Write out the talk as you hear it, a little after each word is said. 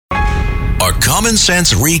A common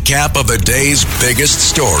sense recap of the day's biggest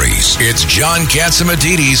stories. It's John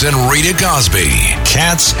Catsimatidis and Rita Cosby.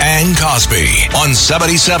 Katz and Cosby on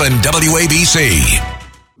 77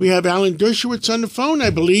 WABC. We have Alan Dershowitz on the phone, I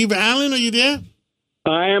believe. Alan, are you there?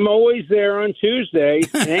 I am always there on Tuesday.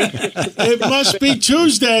 It must be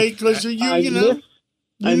Tuesday because you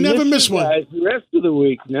never miss one. The rest of the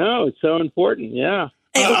week. No, it's so important. Yeah.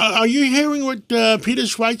 Are you hearing what Peter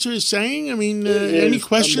Schweitzer is saying? I mean, any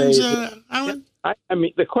questions, Alan? I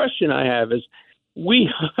mean, the question I have is,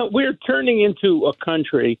 we're turning into a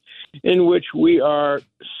country in which we are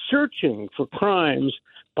searching for crimes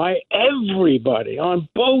by everybody on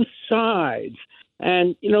both sides.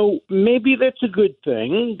 And, maybe that's a good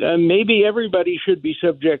thing. Maybe everybody should be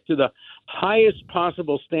subject to the highest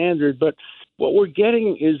possible standard. But what we're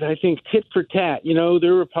getting is, I think, tit for tat.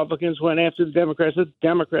 The Republicans went after the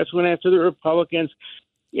Democrats went after the Republicans.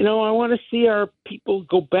 I want to see our people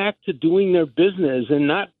go back to doing their business and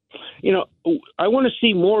not, I want to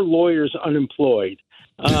see more lawyers unemployed.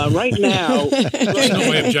 Right now, no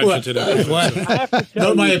my objection to that. I have to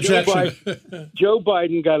tell my you, objection. Joe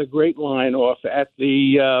Biden got a great line off at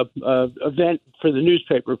the event for the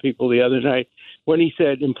newspaper people the other night when he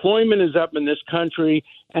said, employment is up in this country,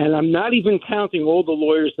 and I'm not even counting all the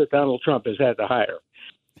lawyers that Donald Trump has had to hire.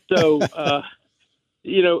 So,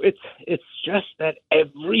 it's just that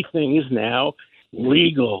everything is now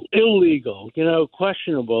legal, illegal,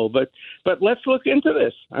 questionable. But let's look into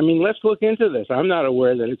this. I'm not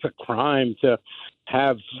aware that it's a crime to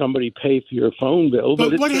have somebody pay for your phone bill.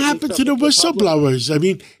 But what happened to the whistleblowers? I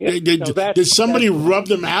mean, did somebody rub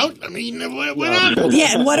them out? I mean, what happened?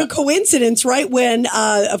 Yeah, and what a coincidence, right? When,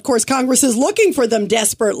 of course, Congress is looking for them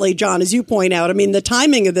desperately, John, as you point out. I mean, the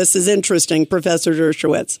timing of this is interesting, Professor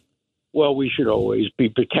Dershowitz. Well, we should always be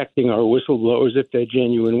protecting our whistleblowers if they're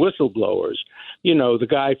genuine whistleblowers. The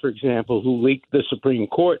guy, for example, who leaked the Supreme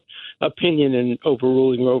Court opinion in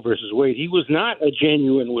overruling Roe versus Wade, he was not a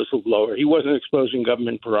genuine whistleblower. He wasn't exposing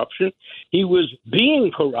government corruption. He was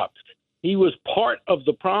being corrupt. He was part of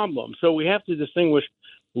the problem. So we have to distinguish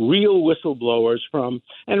real whistleblowers from,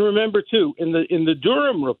 and remember, too, in the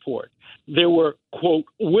Durham report, there were, quote,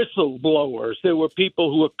 whistleblowers. There were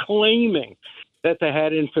people who were claiming that they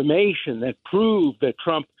had information that proved that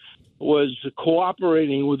Trump was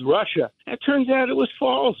cooperating with Russia. It turns out it was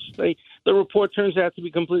false. The report turns out to be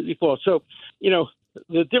completely false. So,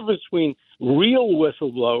 the difference between real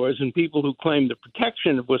whistleblowers and people who claim the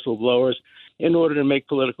protection of whistleblowers in order to make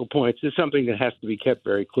political points is something that has to be kept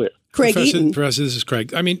very clear. Craig Eaton. Professor, this is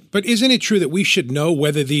Craig. I mean, but isn't it true that we should know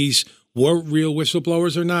whether these were real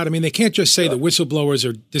whistleblowers or not? I mean, they can't just say the whistleblowers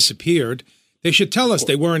are disappeared. They should tell us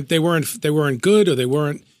they weren't good or they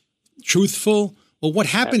weren't truthful. Well, what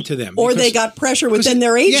happened to them? Or they got pressure within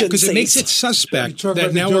their agencies. Yeah, because it makes it suspect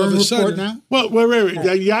that now all of a sudden. Now? Well, wait.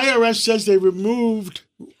 The IRS says they removed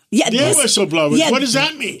their whistleblowers. What does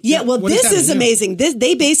that mean? Yeah, well, this is amazing.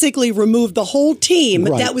 They basically removed the whole team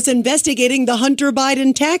that was investigating the Hunter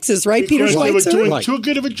Biden taxes, right, Peter Schweitzer? They were doing too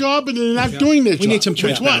good of a job and they're not doing their job. We need some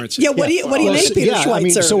transparency. Yeah, what do you make, Peter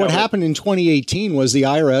Schweitzer? So what happened in 2018 was the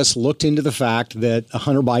IRS looked into the fact that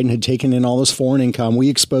Hunter Biden had taken in all this foreign income. We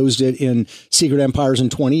exposed it in Secret Empires in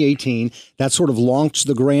 2018. That sort of launched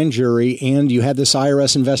the grand jury, and you had this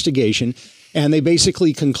IRS investigation. And they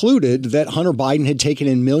basically concluded that Hunter Biden had taken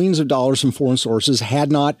in millions of dollars from foreign sources,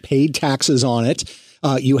 had not paid taxes on it.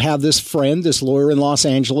 You have this friend, this lawyer in Los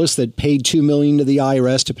Angeles that paid $2 million to the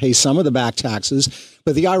IRS to pay some of the back taxes.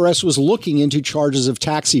 But the IRS was looking into charges of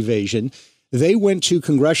tax evasion. They went to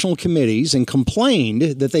congressional committees and complained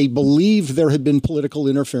that they believed there had been political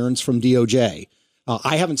interference from DOJ.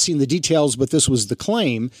 I haven't seen the details, but this was the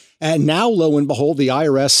claim. And now, lo and behold, the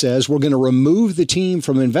IRS says we're going to remove the team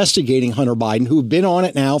from investigating Hunter Biden, who've been on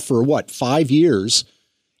it now for, 5 years.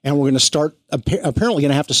 And we're going to start, apparently going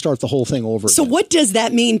to have to start the whole thing over again. So what does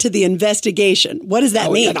that mean to the investigation? What does that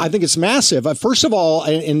mean? I think it's massive. First of all,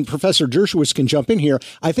 and Professor Dershowitz can jump in here,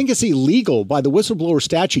 I think it's illegal by the whistleblower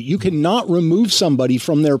statute. You cannot remove somebody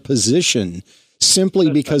from their position simply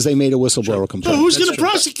because they made a whistleblower complaint. So who's going to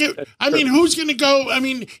prosecute? I mean, who's going to go? I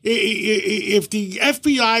mean, if the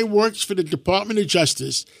FBI works for the Department of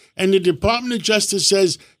Justice and the Department of Justice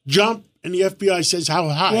says jump and the FBI says how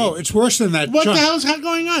high? Whoa, it's worse than that. What the hell's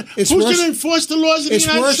going on? Who's going to enforce the laws of the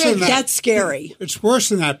United States? That's scary. It's worse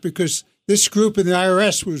than that because this group in the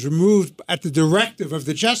IRS was removed at the directive of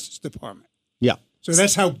the Justice Department. Yeah. So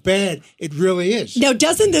that's how bad it really is. Now,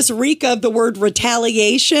 doesn't this reek of the word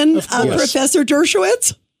retaliation, Professor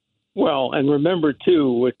Dershowitz? Well, and remember,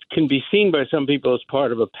 too, what can be seen by some people as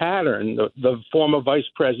part of a pattern, the former vice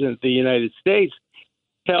president of the United States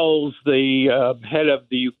tells the head of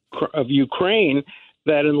Ukraine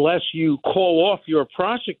that unless you call off your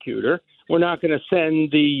prosecutor, we're not going to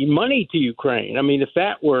send the money to Ukraine. I mean, if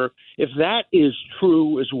that is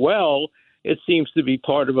true as well, it seems to be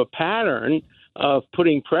part of a pattern of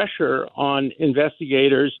putting pressure on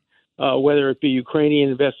investigators, whether it be Ukrainian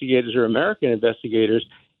investigators or American investigators,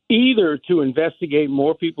 either to investigate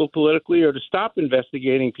more people politically or to stop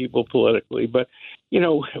investigating people politically. But,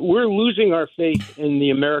 we're losing our faith in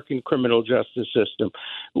the American criminal justice system.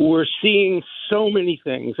 We're seeing so many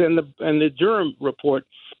things, and the Durham report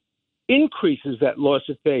increases that loss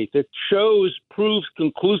of faith. It proves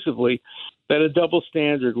conclusively that a double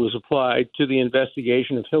standard was applied to the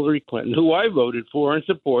investigation of Hillary Clinton, who I voted for and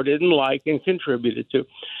supported and liked and contributed to.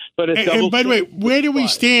 But and by the way, where do we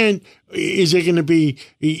stand? Is it going to be,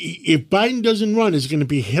 if Biden doesn't run, is it going to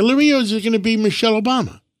be Hillary or is it going to be Michelle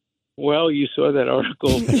Obama? Well, you saw that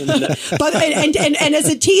article. But and as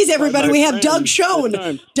a tease, everybody, we have Doug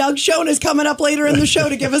Schoen. Doug Schoen is coming up later in the show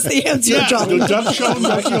to give us the answer, John. Doug Schoen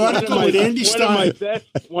wrote the article with Andy Stein.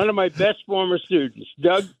 One of my best former students.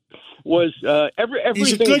 Doug was everything.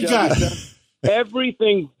 He's a good guy.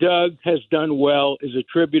 Everything Doug has done well is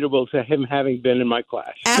attributable to him having been in my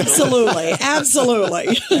class. Absolutely.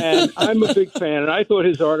 And I'm a big fan. And I thought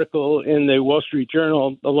his article in the Wall Street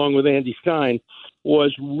Journal, along with Andy Stein,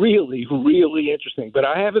 was really, really interesting. But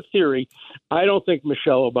I have a theory. I don't think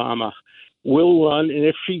Michelle Obama will run. And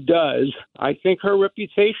if she does, I think her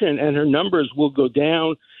reputation and her numbers will go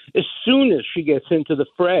down as soon as she gets into the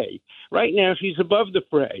fray. Right now, she's above the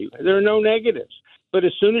fray. There are no negatives. But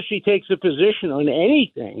as soon as she takes a position on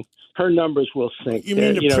anything, her numbers will sink. You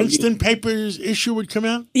mean the Princeton Papers issue would come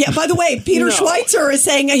out? Yeah. By the way, Peter Schweitzer is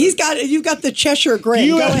saying you've got the Cheshire Grin.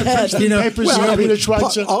 Go ahead. Princeton Papers. Peter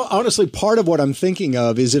Schweitzer. Honestly, part of what I'm thinking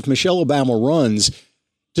of is if Michelle Obama runs,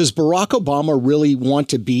 does Barack Obama really want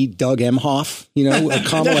to be Doug Emhoff?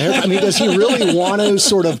 Kamala Harris? I mean, does he really want to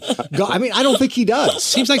sort of go? I mean, I don't think he does.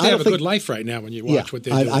 Seems like they have a good life right now when you watch what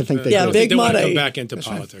they do. I think they do. Big they money. Want to go back into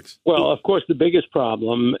politics. Well, of course, the biggest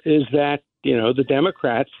problem is that, the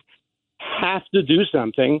Democrats have to do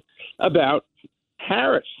something about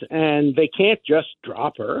Harris, and they can't just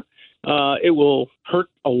drop her. It will hurt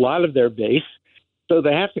a lot of their base. So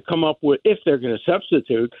they have to come up with, if they're going to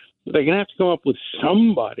substitute, they're going to have to come up with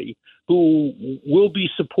somebody who will be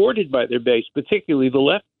supported by their base, particularly the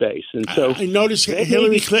left base. And so I noticed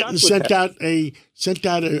Hillary Clinton sent out a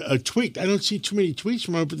tweet. I don't see too many tweets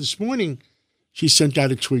from her, but this morning she sent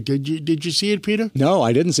out a tweet. Did you see it, Peter? No,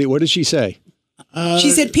 I didn't see it. What did she say? She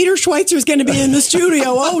said Peter Schweitzer is going to be in the studio.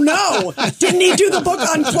 Oh, no. Didn't he do the book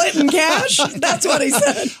on Clinton Cash? That's what he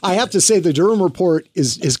said. I have to say the Durham report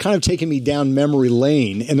is kind of taking me down memory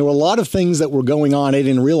lane. And there were a lot of things that were going on. I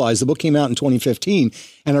didn't realize the book came out in 2015.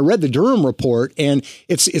 And I read the Durham report. And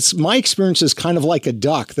it's my experience is kind of like a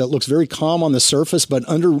duck that looks very calm on the surface, but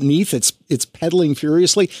underneath it's pedaling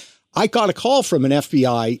furiously. I got a call from an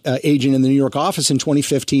FBI agent in the New York office in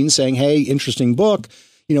 2015 saying, hey, interesting book.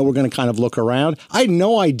 We're going to kind of look around. I had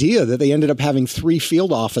no idea that they ended up having 3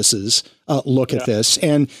 field offices look at this.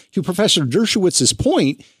 And to Professor Dershowitz's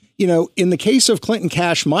point, in the case of Clinton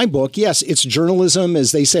Cash, my book, yes, it's journalism,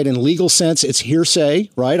 as they said, in legal sense, it's hearsay,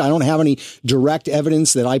 right? I don't have any direct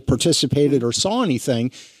evidence that I participated or saw anything.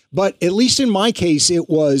 But at least in my case, it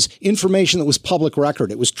was information that was public record.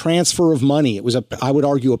 It was transfer of money. It was, I would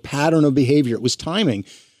argue, a pattern of behavior. It was timing.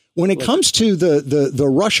 When it comes to the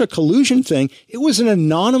Russia collusion thing, it was an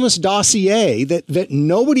anonymous dossier that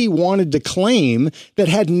nobody wanted to claim, that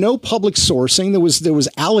had no public sourcing. There was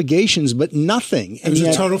allegations, but nothing. It was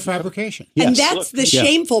a total fabrication. Yes. And that's the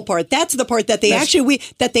shameful part. That's the part that they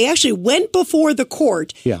actually went before the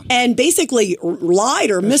court and basically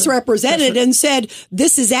lied or misrepresented and said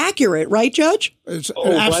this is accurate, right, Judge? By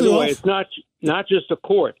the way, it's not just a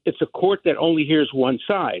court. It's a court that only hears one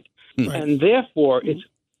side, and therefore it's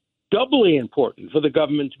doubly important for the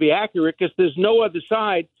government to be accurate because there's no other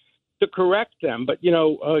side to correct them. But,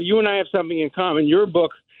 you and I have something in common. Your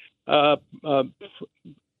book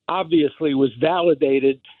obviously was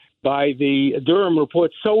validated by the Durham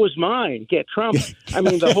report. So was mine, Get Trump. I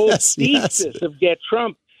mean, the whole thesis of Get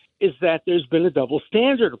Trump is that there's been a double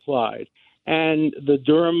standard applied. And the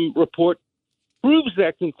Durham report proves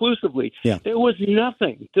that conclusively. Yeah. There was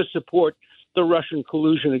nothing to support the Russian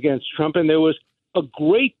collusion against Trump, and there was a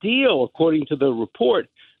great deal, according to the report,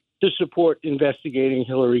 to support investigating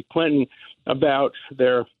Hillary Clinton about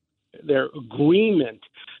their agreement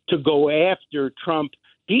to go after Trump,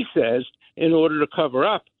 he says, in order to cover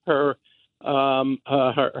up her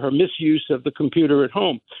misuse of the computer at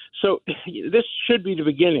home. So this should be the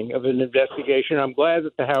beginning of an investigation. I'm glad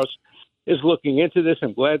that the House is looking into this.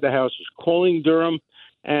 I'm glad the House is calling Durham,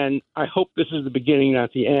 and I hope this is the beginning,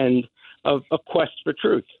 not the end, of a quest for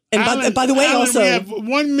truth. And Alan, by the way, Alan, also, we have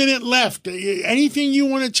 1 minute left. Anything you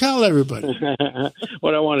want to tell everybody?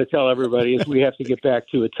 What I want to tell everybody is we have to get back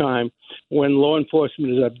to a time when law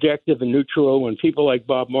enforcement is objective and neutral, when people like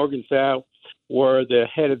Bob Morgenthau were the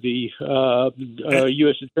head of the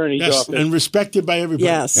U.S. Attorney's office. And respected by everybody.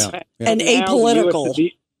 Yes, Yeah. and apolitical.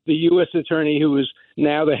 The U.S. Attorney, who is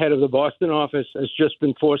now the head of the Boston office, has just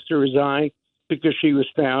been forced to resign because she was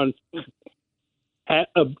found at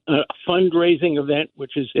a fundraising event,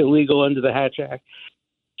 which is illegal under the Hatch Act.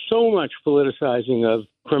 So much politicizing of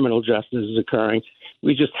criminal justice is occurring.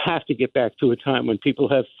 We just have to get back to a time when people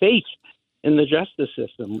have faith in the justice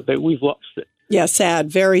system. That we've lost it. Yeah, sad,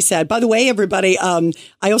 very sad. By the way, everybody, I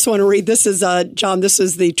also want to read, this is, John, this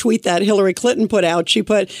is the tweet that Hillary Clinton put out. She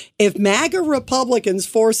put, if MAGA Republicans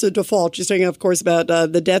force a default, she's talking, of course, about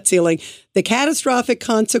the debt ceiling, the catastrophic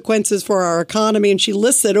consequences for our economy, and she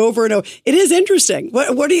lists it over and over. It is interesting.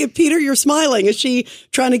 What do you, Peter, you're smiling. Is she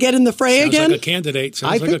trying to get in the fray Sounds again? like a candidate.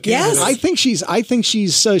 Yes. I think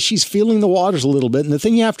she's feeling the waters a little bit. And the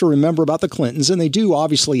thing you have to remember about the Clintons, and they do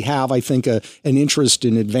obviously have, I think, an interest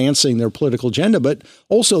in advancing their political agenda, but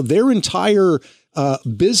also their entire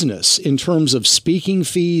business in terms of speaking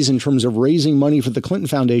fees, in terms of raising money for the Clinton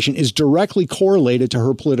Foundation, is directly correlated to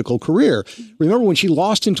her political career. Remember when she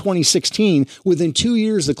lost in 2016, within 2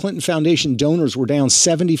 years, the Clinton Foundation donors were down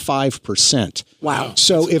 75%. Wow.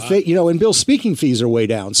 So if they, and Bill's speaking fees are way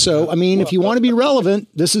down. So, I mean, if you want to be relevant,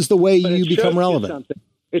 this is the way you become relevant.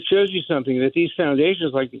 It shows you something that these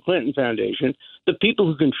foundations, like the Clinton Foundation, the people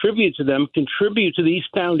who contribute to them contribute to these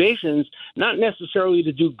foundations, not necessarily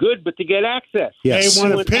to do good, but to get access. Yes. They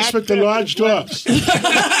want to piss with the large dogs. I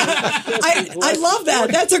love that.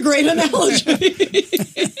 That's a great analogy.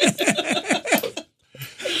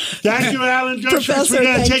 Thank you, Alan Dershowitz. Professor, We're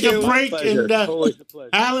going to thank take you. a break. Pleasure. And Always a pleasure.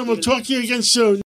 Alan, we'll talk to you again soon.